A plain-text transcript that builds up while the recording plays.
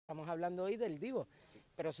Estamos hablando hoy del Divo,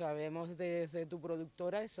 pero sabemos desde tu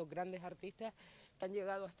productora esos grandes artistas que han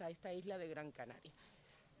llegado hasta esta isla de Gran Canaria.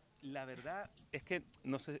 La verdad es que,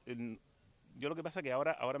 no sé, yo lo que pasa es que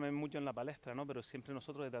ahora me ven mucho en la palestra, ¿no? Pero siempre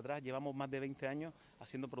nosotros desde atrás llevamos más de 20 años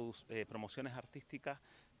haciendo promociones artísticas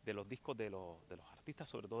de los discos de los artistas,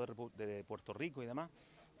 sobre todo de Puerto Rico y demás,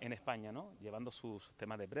 en España, ¿no? Llevando sus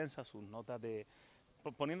temas de prensa, sus notas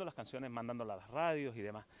poniendo las canciones, mandándolas a las radios y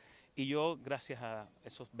demás. Y yo, gracias a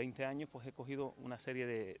esos 20 años, pues he cogido una serie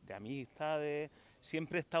de amistades.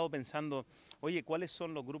 Siempre he estado pensando, oye, ¿cuáles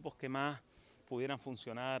son los grupos que más pudieran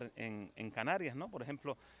funcionar en Canarias, ¿no? Por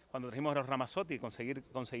ejemplo, cuando trajimos a Eros Ramazzotti,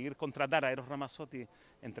 conseguir contratar a Eros Ramazzotti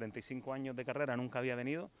en 35 años de carrera nunca había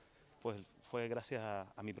venido, pues fue gracias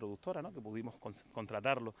a mi productora, ¿no? Que pudimos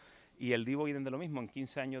contratarlo. Y el Divo y de lo mismo, en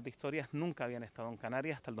 15 años de historias nunca habían estado en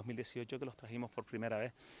Canarias hasta el 2018 que los trajimos por primera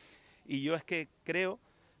vez. Y yo es que creo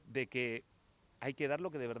de que hay que dar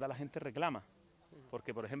lo que de verdad la gente reclama.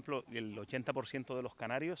 Porque, por ejemplo, el 80% de los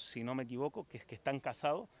canarios, si no me equivoco, que es que están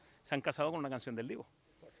casados, se han casado con una canción del Divo.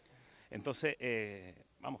 Entonces,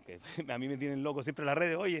 vamos, que a mí me tienen loco siempre en las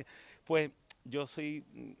redes. Oye, pues yo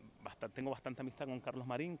tengo bastante amistad con Carlos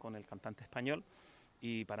Marín, con el cantante español,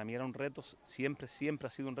 y para mí era un reto, siempre ha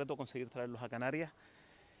sido un reto conseguir traerlos a Canarias.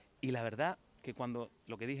 Y la verdad que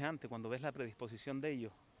lo que dije antes, cuando ves la predisposición de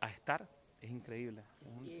ellos a estar, es increíble.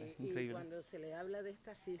 Es increíble. Y cuando se le habla de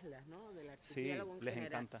estas islas, ¿no? Del Sí, archipiélago en les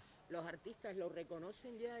general, encanta. los artistas lo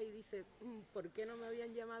reconocen ya y dicen, ¿por qué no me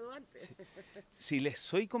habían llamado antes? Sí. Si les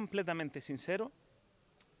soy completamente sincero,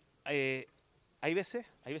 hay veces,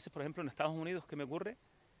 por ejemplo, en Estados Unidos que me ocurre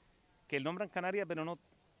que nombran Canarias, pero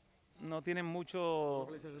no tienen mucho,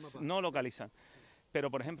 no localizan. Pero,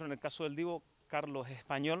 por ejemplo, en el caso del Divo, Carlos es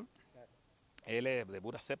español. Él es de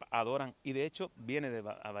pura cepa, adoran, y de hecho viene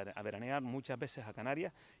a veranear muchas veces a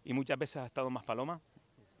Canarias y muchas veces ha estado en Maspalomas.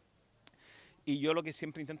 Y yo lo que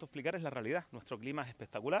siempre intento explicar es la realidad. Nuestro clima es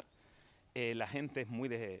espectacular, la gente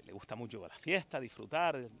le gusta mucho la fiesta,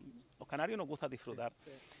 disfrutar. Los canarios nos gusta disfrutar,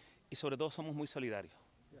 sí. Y sobre todo somos muy solidarios.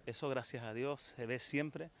 Eso, gracias a Dios, se ve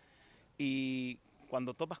siempre. Y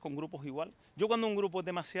cuando topas con grupos igual, yo cuando un grupo es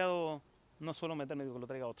demasiado, no suelo meterme, digo que lo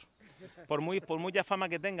traiga otro. Por mucha fama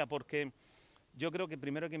que tenga, porque yo creo que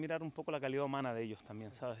primero hay que mirar un poco la calidad humana de ellos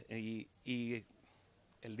también, ¿sabes? Y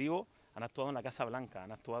el Divo han actuado en la Casa Blanca,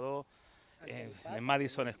 han actuado en el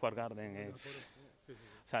Madison Square Garden, o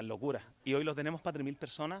sea, locura. Y hoy los tenemos para 3.000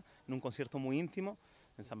 personas en un concierto muy íntimo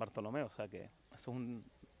en San Bartolomé, o sea que eso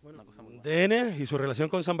es una cosa muy buena. DN y su relación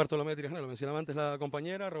con San Bartolomé de Tirajana, lo mencionaba antes la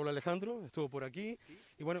compañera, Raúl Alejandro, estuvo por aquí, sí.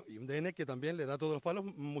 Y bueno, y un DN que también le da todos los palos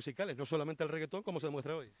musicales, no solamente al reggaetón, como se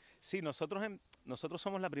demuestra hoy. Sí, nosotros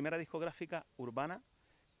somos la primera discográfica urbana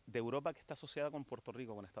de Europa que está asociada con Puerto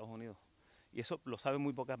Rico, con Estados Unidos. Y eso lo sabe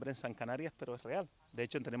muy poca prensa en Canarias, pero es real. De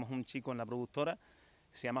hecho, tenemos un chico en la productora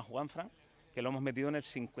que se llama Juanfran, que lo hemos metido en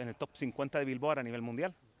el top 50 de Billboard a nivel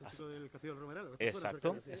mundial. El chico del Castillo del Romeral.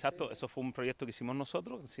 Exacto. Eso fue un proyecto que hicimos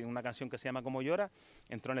nosotros, una canción que se llama Como Llora,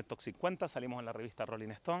 entró en el top 50, salimos en la revista Rolling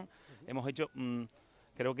Stone. Hemos hecho,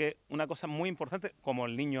 creo que una cosa muy importante, como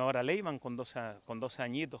el niño ahora Leivan, con 12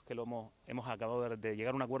 añitos, que hemos acabado de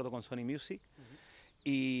llegar a un acuerdo con Sony Music.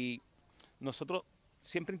 Y nosotros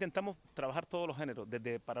siempre intentamos trabajar todos los géneros,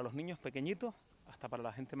 desde para los niños pequeñitos hasta para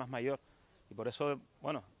la gente más mayor. Y por eso,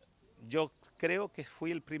 bueno, yo creo que fui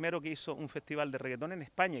el primero que hizo un festival de reggaetón en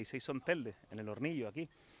España y se hizo en Telde, en el Hornillo, aquí,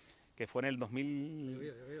 que fue en el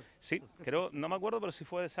 2000... Sí, creo, no me acuerdo, pero sí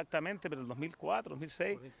fue exactamente, pero el 2004,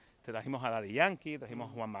 2006, trajimos a Daddy Yankee, trajimos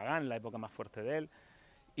a Juan Magán, la época más fuerte de él.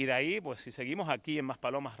 Y de ahí, pues si seguimos aquí en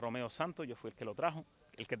Maspalomas, Romeo Santos, yo fui el que lo trajo.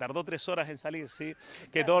 El que tardó 3 horas en salir, sí,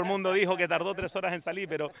 que todo el mundo dijo que tardó 3 horas en salir,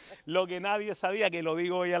 pero lo que nadie sabía, que lo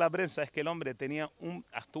digo hoy a la prensa, es que el hombre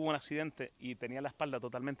tuvo un accidente y tenía la espalda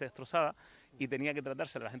totalmente destrozada y tenía que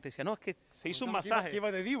tratarse. La gente decía, no, es que se hizo un masaje. Que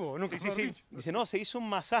iba de Divo, ¿no? Sí. Dice, no, se hizo un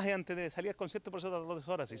masaje antes de salir al concierto, por eso tardó 3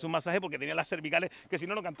 horas. Se hizo un masaje porque tenía las cervicales, que si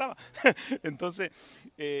no, no cantaba. Entonces,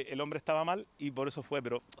 el hombre estaba mal y por eso fue,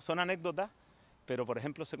 pero son anécdotas. Pero, por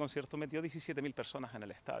ejemplo, ese concierto metió 17.000 personas en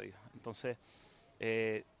el estadio. Entonces,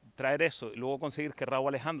 traer eso y luego conseguir que Raúl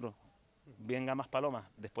Alejandro venga a Maspalomas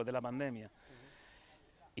después de la pandemia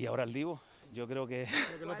y ahora el Divo, yo creo que...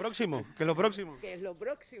 ¿Qué es lo próximo? ¿Qué es lo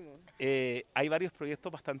próximo? Hay varios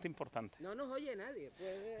proyectos bastante importantes. No nos oye nadie.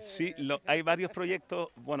 Sí, hay varios proyectos,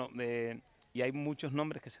 bueno, y hay muchos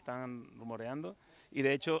nombres que se están rumoreando. Y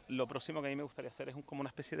de hecho, lo próximo que a mí me gustaría hacer es como una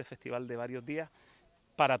especie de festival de varios días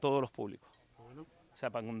para todos los públicos. Bueno. O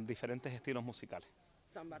sea, con diferentes estilos musicales.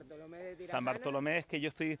 San Bartolomé de Tirajana. San Bartolomé es que yo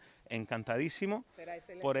estoy encantadísimo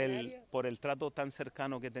por el trato tan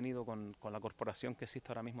cercano que he tenido con la corporación que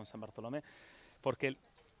existe ahora mismo en San Bartolomé, porque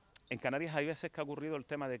en Canarias hay veces que ha ocurrido el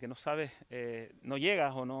tema de que no sabes, no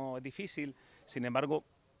llegas o no es difícil. Sin embargo,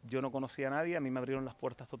 yo no conocía a nadie, a mí me abrieron las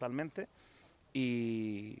puertas totalmente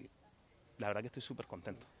y la verdad que estoy súper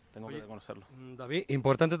contento, tengo que reconocerlo. David,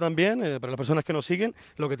 importante también para las personas que nos siguen,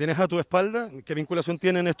 lo que tienes a tu espalda, ¿qué vinculación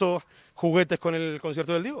tienen estos juguetes con el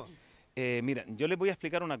concierto del Divo? Mira, yo les voy a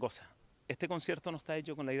explicar una cosa. Este concierto no está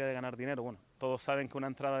hecho con la idea de ganar dinero. Bueno, todos saben que una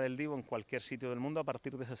entrada del Divo en cualquier sitio del mundo a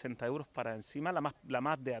partir de 60 euros para encima, la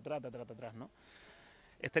más de atrás, ¿no?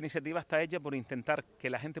 Esta iniciativa está hecha por intentar que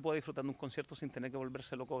la gente pueda disfrutar de un concierto sin tener que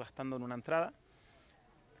volverse loco gastando en una entrada.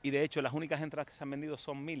 Y de hecho las únicas entradas que se han vendido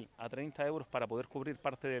son 1.000 a 30 euros para poder cubrir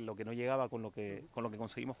parte de lo que no llegaba con lo que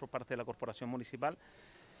conseguimos por parte de la corporación municipal.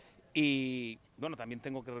 Y bueno, también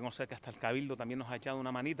tengo que reconocer que hasta el Cabildo también nos ha echado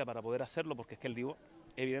una manita para poder hacerlo, porque es que el Divo,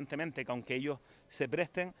 evidentemente, que aunque ellos se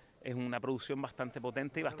presten, es una producción bastante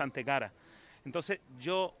potente y bastante cara. Entonces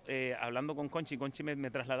yo, hablando con Conchi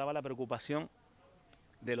me trasladaba la preocupación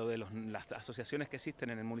de las asociaciones que existen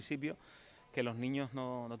en el municipio, que los niños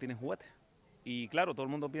no tienen juguetes. Y claro, todo el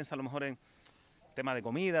mundo piensa a lo mejor en tema de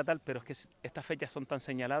comida, tal, pero es que estas fechas son tan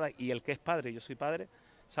señaladas y el que es padre, yo soy padre,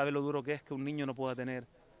 sabe lo duro que es que un niño no pueda tener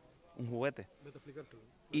un juguete.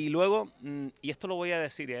 Y luego, y esto lo voy a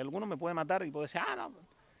decir, y alguno me puede matar y puede decir, no.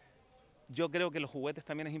 Yo creo que los juguetes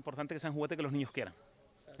también es importante que sean juguetes que los niños quieran.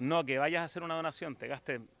 No que vayas a hacer una donación, te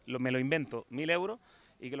gastes, me lo invento, 1.000 euros,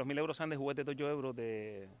 y que los 1.000 euros sean de juguetes de 8 euros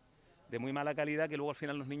de muy mala calidad, que luego al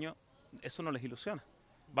final los niños, eso no les ilusiona.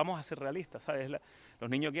 Vamos a ser realistas, ¿sabes? Los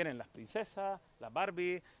niños quieren las princesas, las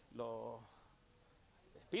Barbie, los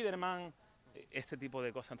Spiderman, este tipo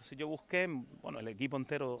de cosas. Entonces yo busqué, bueno, el equipo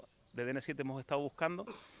entero de DN7 hemos estado buscando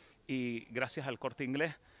y gracias al Corte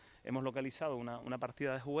Inglés hemos localizado una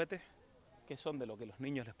partida de juguetes que son de lo que los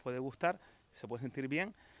niños les puede gustar, se puede sentir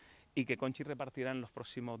bien y que Conchi repartirá en los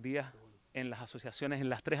próximos días en las asociaciones, en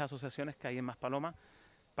las 3 asociaciones que hay en Maspalomas,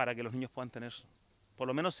 para que los niños puedan tener por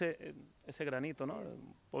lo menos ese granito, ¿no?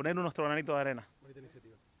 Poner nuestro granito de arena.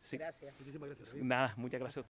 Sí. Gracias. Muchísimas gracias. Nada, muchas gracias.